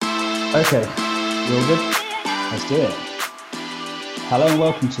Okay, you all good? Let's do it. Hello and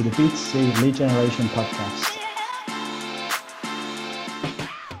welcome to the B2C Lead Generation Podcast.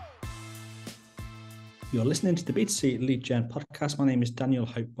 You're listening to the B2C Lead Gen Podcast. My name is Daniel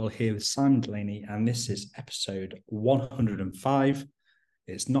Hopewell here with Simon Delaney, and this is episode 105.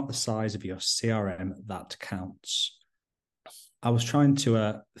 It's not the size of your CRM that counts. I was trying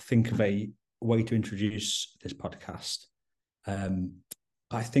to think of a way to introduce this podcast.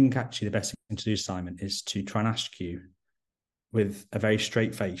 I think actually the best thing to do, Simon, is to try and ask you with a very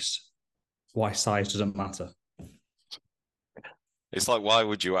straight face why size doesn't matter. It's like, why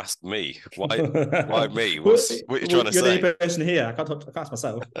would you ask me? Why me? What are you trying to say? You're the person here. I can't ask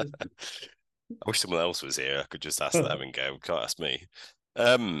myself. I wish someone else was here. I could just ask them and go, can't ask me.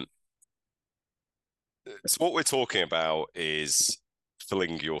 So what we're talking about is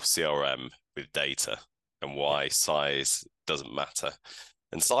filling your CRM with data and why size doesn't matter.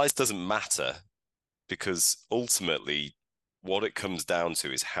 And size doesn't matter because ultimately what it comes down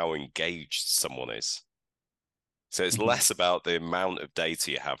to is how engaged someone is. So it's less about the amount of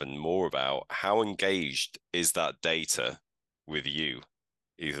data you have and more about how engaged is that data with you,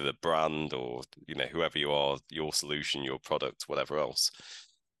 either the brand or, whoever you are, your solution, your product, whatever else.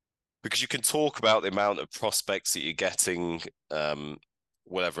 Because you can talk about the amount of prospects that you're getting,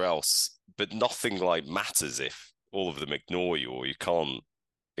 whatever else, but nothing matters if all of them ignore you or you can't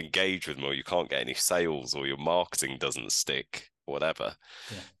engage with them or you can't get any sales or your marketing doesn't stick, whatever.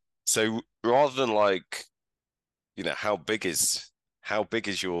 Yeah. So rather than how big is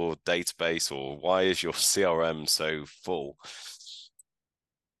your database or why is your CRM so full?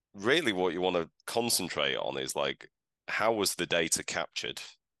 Really what you want to concentrate on is how was the data captured?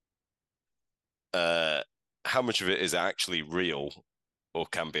 How much of it is actually real or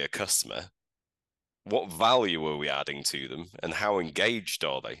can be a customer? What value are we adding to them and how engaged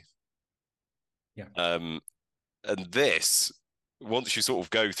are they? Yeah. And this, once you sort of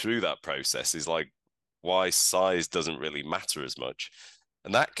go through that process, is why size doesn't really matter as much.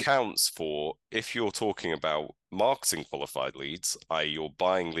 And that counts for if you're talking about marketing qualified leads, i.e. you're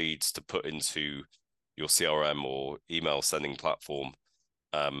buying leads to put into your CRM or email sending platform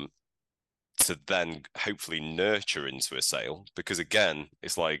to then hopefully nurture into a sale. Because again,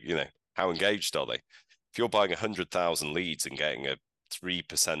 it's how engaged are they? If you're buying 100,000 leads and getting a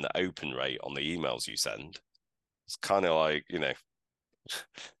 3% open rate on the emails you send, it's kind of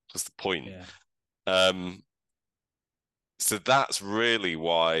what's the point? Yeah. So that's really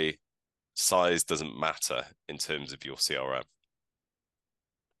why size doesn't matter in terms of your CRM.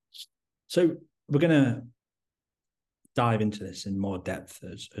 So we're going to dive into this in more depth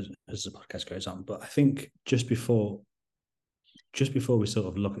as the podcast goes on. But I think just before we sort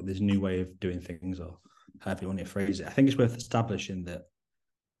of look at this new way of doing things, or however you want to phrase it, I think it's worth establishing that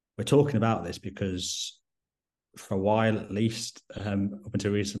we're talking about this because for a while, at least, up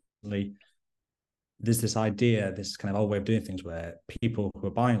until recently, there's this idea, this kind of old way of doing things where people who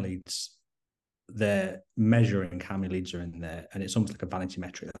are buying leads, they're measuring how many leads are in there, and it's almost like a vanity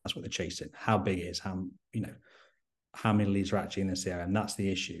metric. That's what they're chasing. How big it is, how many leads are actually in the CRM. That's the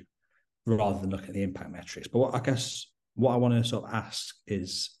issue, rather than looking at the impact metrics. But what I want to sort of ask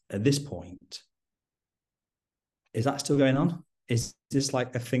is, at this point, is that still going on? Is this a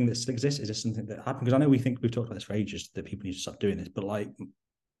thing that still exists? Is this something that happened? Because I know we've talked about this for ages, that people need to stop doing this, but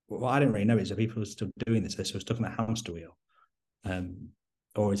what I don't really know is that people are still doing this. They're still stuck in the hamster wheel.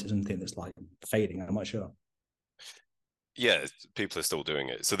 Or is it something that's fading? I'm not sure. Yeah, people are still doing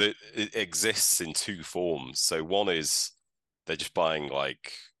it. So it exists in two forms. So one is they're just buying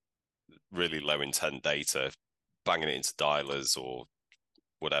really low intent data, banging it into dialers or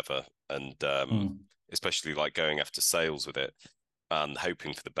whatever, and especially going after sales with it and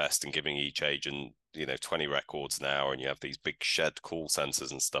hoping for the best and giving each agent 20 records an hour, and you have these big shed call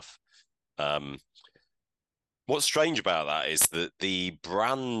centers and stuff. What's strange about that is that the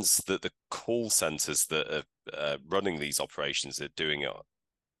brands that the call centers that are running these operations are doing it,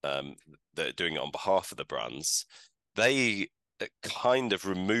 that are doing it on behalf of the brands, they kind of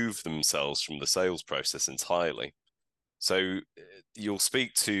remove themselves from the sales process entirely. So you'll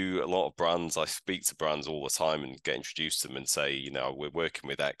speak to a lot of brands. I speak to brands all the time and get introduced to them and say, we're working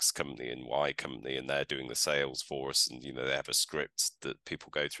with X company and Y company, and they're doing the sales for us, and they have a script that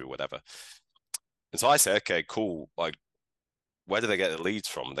people go through, whatever. And so I say, okay, cool. Where do they get the leads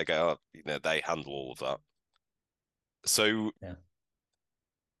from? They go, they handle all of that. So yeah.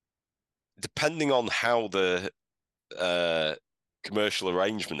 Depending on how the commercial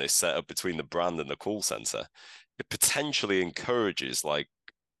arrangement is set up between the brand and the call center, it potentially encourages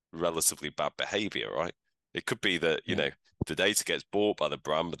relatively bad behavior, right? It could be that, the data gets bought by the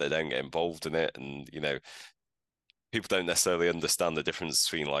brand, but they don't get involved in it. And, people don't necessarily understand the difference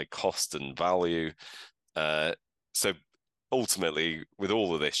between like cost and value. So ultimately, with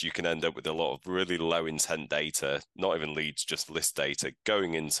all of this, you can end up with a lot of really low intent data, not even leads, just list data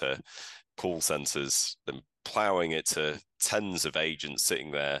going into call centers and plowing it to tens of agents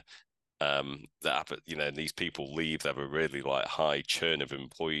sitting there. These people leave. They have a really like high churn of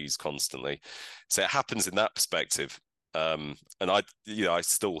employees constantly. So it happens in that perspective. And I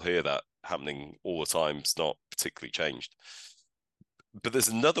still hear that happening all the time. It's not particularly changed. But there's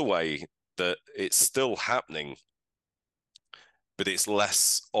another way that it's still happening, but it's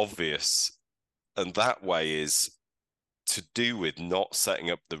less obvious. And that way is to do with not setting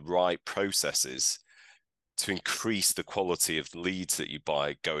up the right processes to increase the quality of the leads that you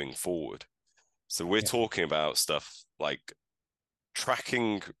buy going forward. So we're talking about stuff like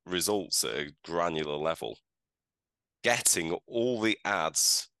tracking results at a granular level, getting all the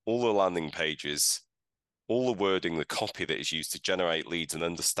ads, all the landing pages, all the wording, the copy that is used to generate leads, and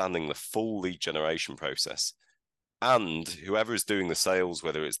understanding the full lead generation process. And whoever is doing the sales,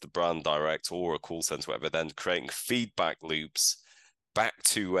 whether it's the brand direct or a call center, whatever, then creating feedback loops back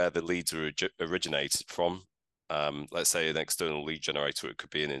to where the leads are originated from. Let's say an external lead generator, it could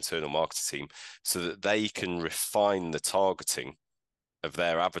be an internal marketing team, so that they can refine the targeting of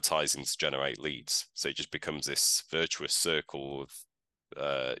their advertising to generate leads. So it just becomes this virtuous circle of,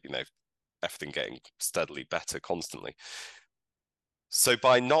 everything getting steadily better constantly. So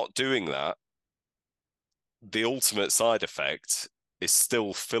by not doing that, the ultimate side effect is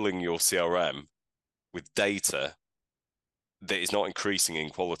still filling your CRM with data that is not increasing in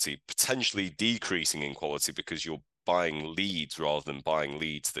quality, potentially decreasing in quality because you're buying leads rather than buying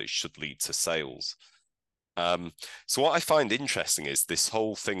leads that should lead to sales. So what I find interesting is this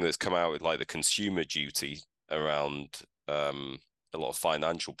whole thing that's come out with like the consumer duty around a lot of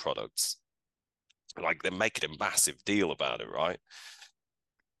financial products. Like they're making a massive deal about it, right?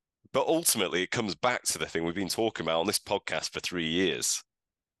 But ultimately, it comes back to the thing we've been talking about on this podcast for 3 years,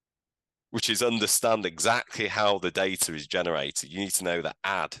 which is understand exactly how the data is generated. You need to know the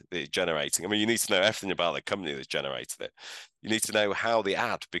ad that it's generating. I mean, you need to know everything about the company that's generated it. You need to know how the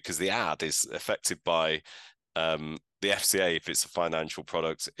ad, because the ad is affected by the FCA if it's a financial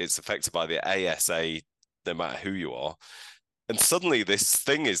product. It's affected by the ASA, no matter who you are. And suddenly this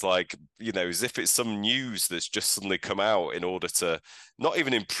thing is like, as if it's some news that's just suddenly come out in order to not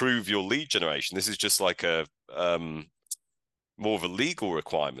even improve your lead generation. This is just like a more of a legal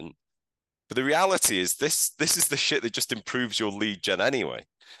requirement. But the reality is this is the shit that just improves your lead gen anyway.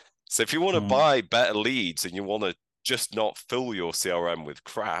 So if you want to buy better leads and you want to just not fill your CRM with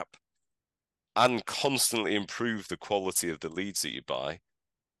crap and constantly improve the quality of the leads that you buy,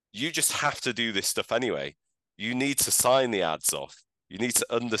 you just have to do this stuff anyway. You need to sign the ads off. You need to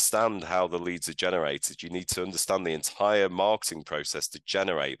understand how the leads are generated. You need to understand the entire marketing process to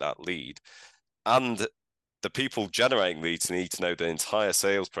generate that lead. And the people generating leads need to know the entire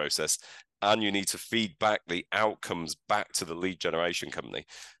sales process. And you need to feed back the outcomes back to the lead generation company.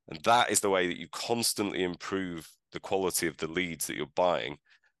 And that is the way that you constantly improve the quality of the leads that you're buying.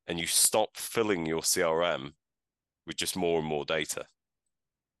 And you stop filling your CRM with just more and more data.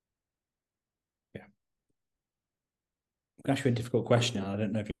 Ask you a difficult question. I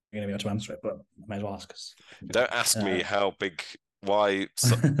don't know if you're going to be able to answer it, but I may as well ask us. Don't ask me how big, why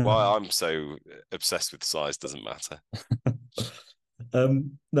I'm so obsessed with size doesn't matter. No,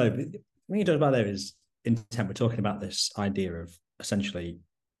 but when you talk about there is intent, we're talking about this idea of essentially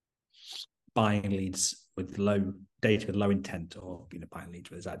buying leads with low data, with low intent, or buying leads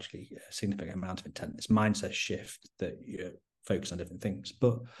with actually a significant amount of intent. This mindset shift that you focus on different things,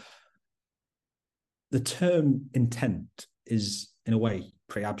 but the term intent is in a way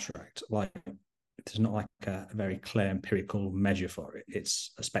pretty abstract. Like there's not like a very clear empirical measure for it.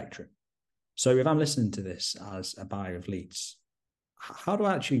 It's a spectrum. So if I'm listening to this as a buyer of leads, how do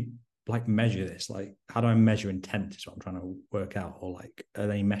I actually measure this? Like, how do I measure intent is what I'm trying to work out. Or are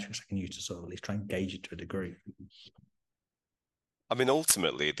there any metrics I can use to sort of at least try and gauge it to a degree? I mean,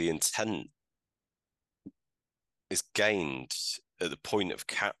 ultimately, the intent is gained at the point of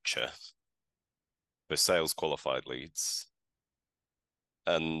capture for sales qualified leads.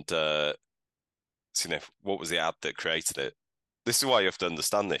 And, what was the ad that created it? This is why you have to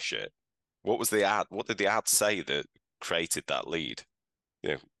understand this shit. What was the ad? What did the ad say that created that lead?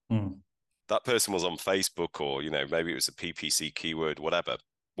 That person was on Facebook, or, maybe it was a PPC keyword, whatever.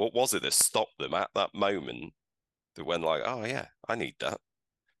 What was it that stopped them at that moment that went like, oh yeah, I need that?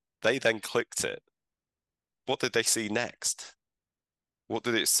 They then clicked it. What did they see next? What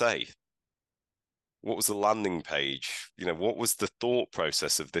did it say? What was the landing page? What was the thought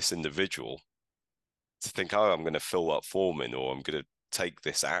process of this individual to think, oh, I'm going to fill that form in, or I'm going to take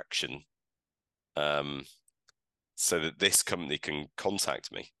this action so that this company can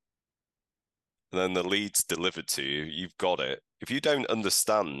contact me. And then the lead's delivered to you, you've got it. If you don't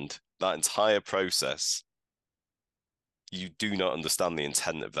understand that entire process, you do not understand the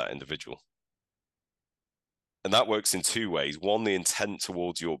intent of that individual. And that works in two ways. One, the intent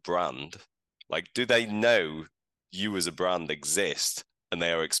towards your brand. Like, do they know you as a brand exist and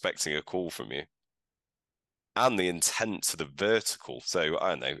they are expecting a call from you? And the intent to the vertical. So I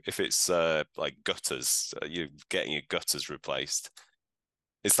don't know, if it's like gutters, you're getting your gutters replaced.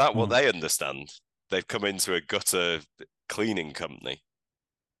 Is that what they understand? They've come into a gutter cleaning company.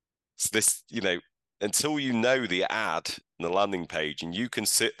 So this, until you know the ad and the landing page, and you can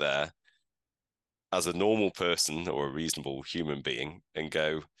sit there as a normal person or a reasonable human being and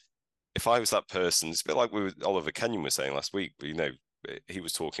go, if I was that person, it's a bit like Oliver Kenyon was saying last week, he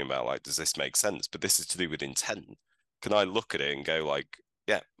was talking about, like, does this make sense? But this is to do with intent. Can I look at it and go, like,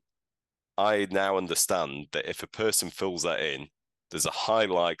 yeah, I now understand that if a person fills that in, there's a high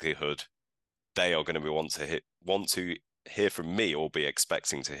likelihood they are going to want to hear from me or be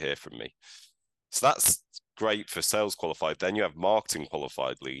expecting to hear from me. So that's great for sales qualified. Then you have marketing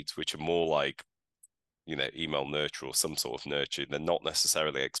qualified leads, which are more like, email nurture or some sort of nurture. They're not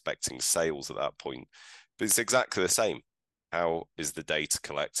necessarily expecting sales at that point, but it's exactly the same. How is the data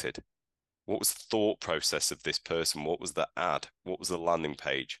collected? What was the thought process of this person? What was the ad? What was the landing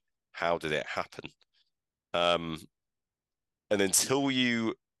page? How did it happen? And until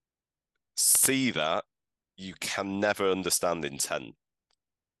you see that, you can never understand intent,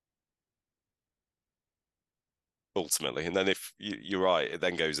 ultimately. And then if you're right, it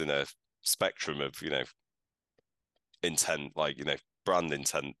then goes in a spectrum of, intent, like, brand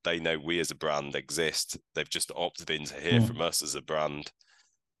intent. They know we as a brand exist. They've just opted in to hear from us as a brand.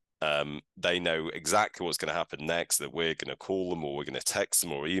 They know exactly what's going to happen next, that we're going to call them or we're going to text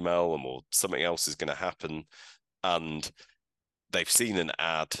them or email them or something else is going to happen. And they've seen an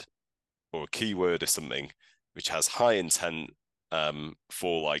ad or a keyword or something which has high intent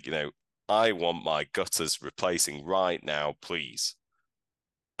for, like, I want my gutters replacing right now, please.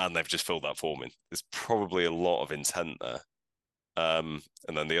 And they've just filled that form in. There's probably a lot of intent there. And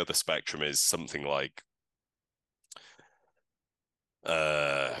then the other spectrum is something like,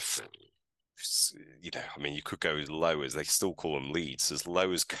 you could go as low as, they still call them leads, as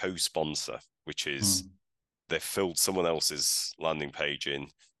low as co-sponsor, which is they've filled someone else's landing page in,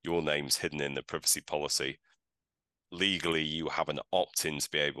 your name's hidden in the privacy policy. Legally, you have an opt-in to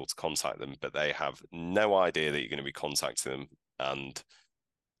be able to contact them, but they have no idea that you're going to be contacting them. And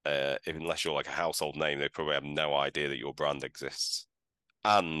unless you're like a household name, they probably have no idea that your brand exists.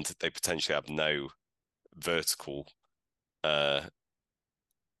 And they potentially have no vertical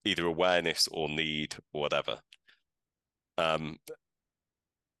either awareness or need or whatever. But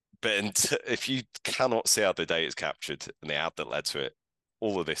if you cannot see how the data is captured and the ad that led to it,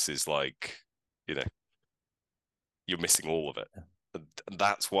 all of this is like, you're missing all of it. And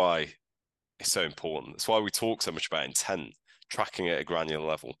that's why it's so important. That's why we talk so much about intent, tracking it at a granular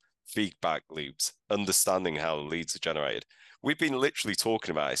level, feedback loops, understanding how the leads are generated. We've been literally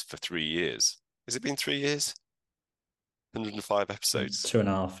talking about this for 3 years. Has it been 3 years? 105 episodes.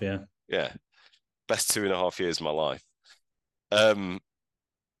 2.5, yeah. Yeah. Best 2.5 years of my life.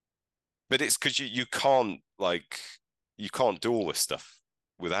 But it's because you can't do all this stuff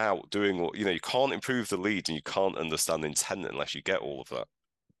without doing all, you can't improve the leads and you can't understand intent unless you get all of that.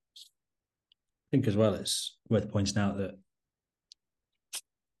 I think as well, it's worth pointing out that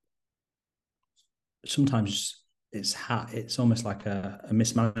sometimes it's almost like a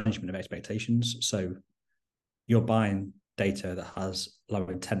mismanagement of expectations. So you're buying data that has low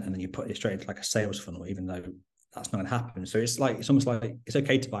intent and then you put it straight into like a sales funnel, even though that's not going to happen. So it's almost like it's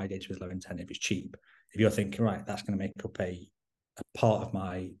okay to buy data with low intent if it's cheap. If you're thinking, right, that's going to make up a part of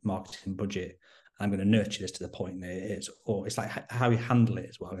my marketing budget, I'm going to nurture this to the point that it is, or it's like how you handle it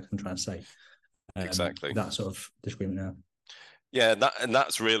as well. I'm trying to say Exactly that sort of disagreement now. Yeah, and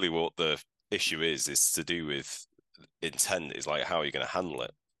that's really what the issue is to do with intent, is like, how are you going to handle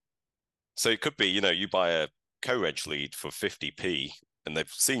it? So it could be, you buy a co-reg lead for 50p and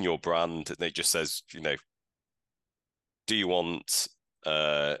they've seen your brand and it just says, do you want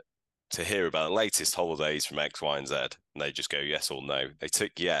to hear about the latest holidays from X, Y, and Z? And they just go yes or no. They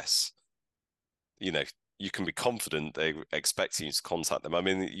tick yes. You can be confident they're expecting you to contact them. I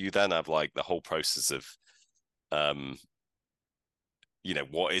mean, you then have like the whole process of,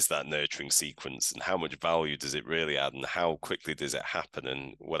 what is that nurturing sequence and how much value does it really add and how quickly does it happen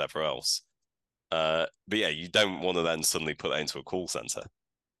and whatever else. But yeah, you don't want to then suddenly put that into a call center,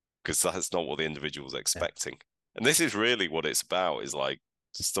 because that's not what the individual's expecting. And this is really what it's about, is like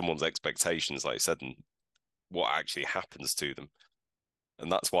someone's expectations, like I said, and what actually happens to them.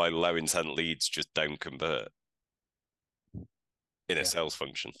 And that's why low intent leads just don't convert in a sales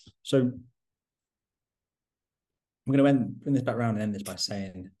function. So I'm going to bring this back around and end this by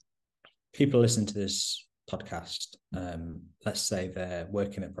saying, people listen to this podcast, let's say they're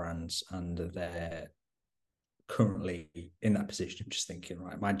working at brands and they're currently in that position of just thinking,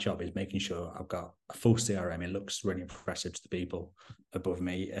 right, my job is making sure I've got a full CRM. It looks really impressive to the people above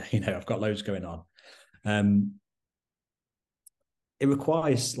me. I've got loads going on. It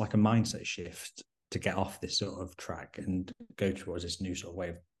requires like a mindset shift to get off this sort of track and go towards this new sort of way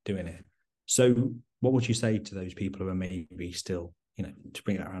of doing it. So what would you say to those people who are maybe still, to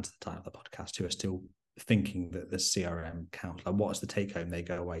bring that around to the title of the podcast, who are still thinking that the CRM counts? Like, what's the take home they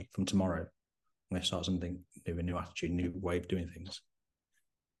go away from tomorrow when they start something new, a new attitude, new way of doing things?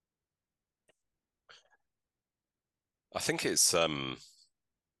 I think it's I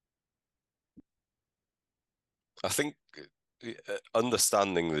think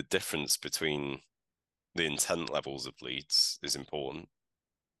understanding the difference between the intent levels of leads is important.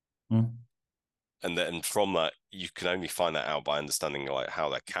 And then from that, you can only find that out by understanding like how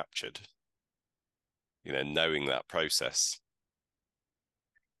they're captured, knowing that process.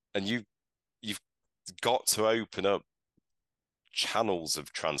 And you've got to open up channels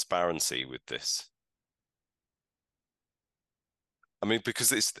of transparency with this. I mean,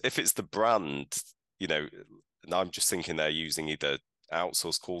 because if it's the brand, and I'm just thinking they're using either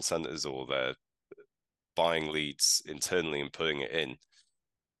outsourced call centers or they're buying leads internally and putting it in.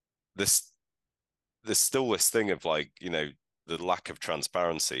 There's still this thing of like, the lack of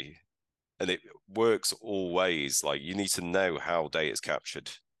transparency, and it works all ways. Like, you need to know how data is captured,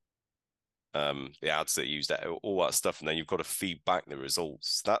 the ads that are used, all that stuff, and then you've got to feed back the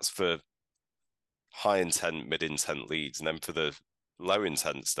results. That's for high intent, mid intent leads, and then for the low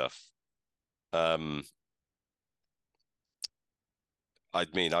intent stuff,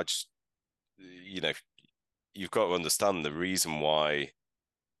 you've got to understand the reason why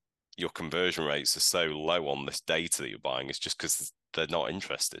your conversion rates are so low on this data that you're buying is just because they're not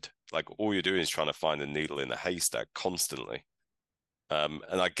interested. Like, all you're doing is trying to find a needle in a haystack constantly. And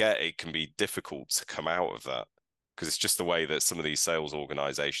I get it can be difficult to come out of that because it's just the way that some of these sales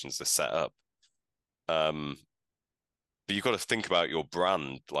organizations are set up. But you've got to think about your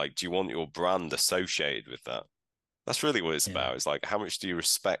brand. Like, do you want your brand associated with that? That's really what it's about. It's like, how much do you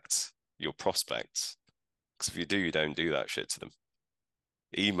respect your prospects? Because if you do, you don't do that shit to them.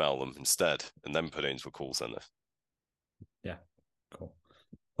 Email them instead and then put it into a call center. Yeah, cool.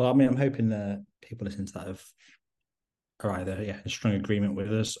 Well, I mean, I'm hoping that people listening to that are either in strong agreement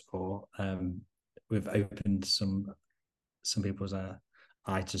with us, or we've opened some people's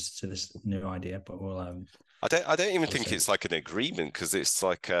eyes to this new idea. But we'll I don't even think it's like an agreement, because it's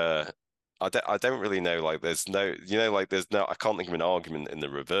like I don't really know. Like, there's no, I can't think of an argument in the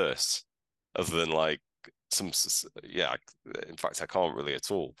reverse other than like in fact, I can't really at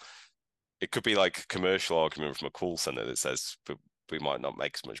all. It could be like a commercial argument from a call center that says, but we might not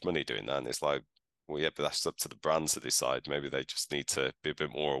make as much money doing that. And it's like, well, yeah, but that's up to the brands to decide. Maybe they just need to be a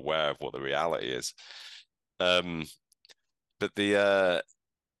bit more aware of what the reality is. But there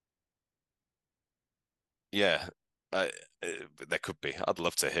could be. I'd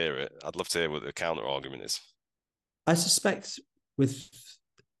love to hear it. I'd love to hear what the counter argument is. I suspect with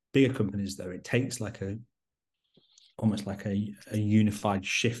bigger companies, though, it takes almost like a unified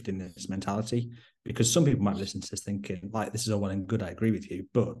shift in this mentality, because some people might listen to this thinking, like, this is all well and good, I agree with you,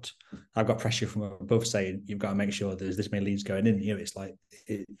 but I've got pressure from above saying you've got to make sure there's this many leads going in. It's like,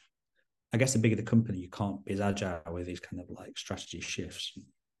 I guess the bigger the company, you can't be as agile with these kind of like strategy shifts.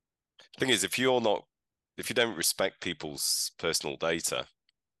 Thing is, if you don't respect people's personal data, it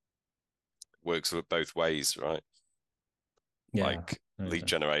works both ways, right? Yeah, like, lead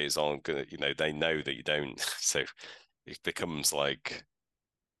generators aren't gonna, they know that you don't. So it becomes like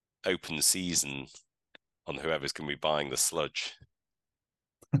open season on whoever's going to be buying the sludge.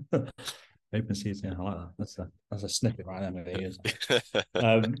 Open season, I like that. That's a snippet right there, maybe.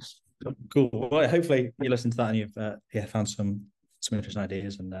 Cool. Well, hopefully you listened to that and you've found some interesting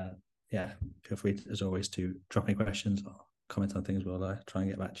ideas, and feel free as always to drop any questions or comment on things. We'll try and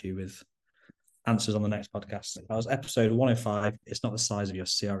get back to you with answers on the next podcast. That was episode 105. It's not the size of your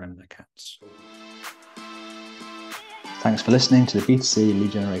CRM that counts. Thanks for listening to the B2C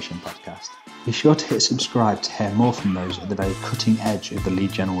Lead Generation podcast. Be sure to hit subscribe to hear more from those at the very cutting edge of the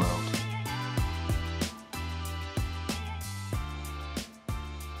lead gen world.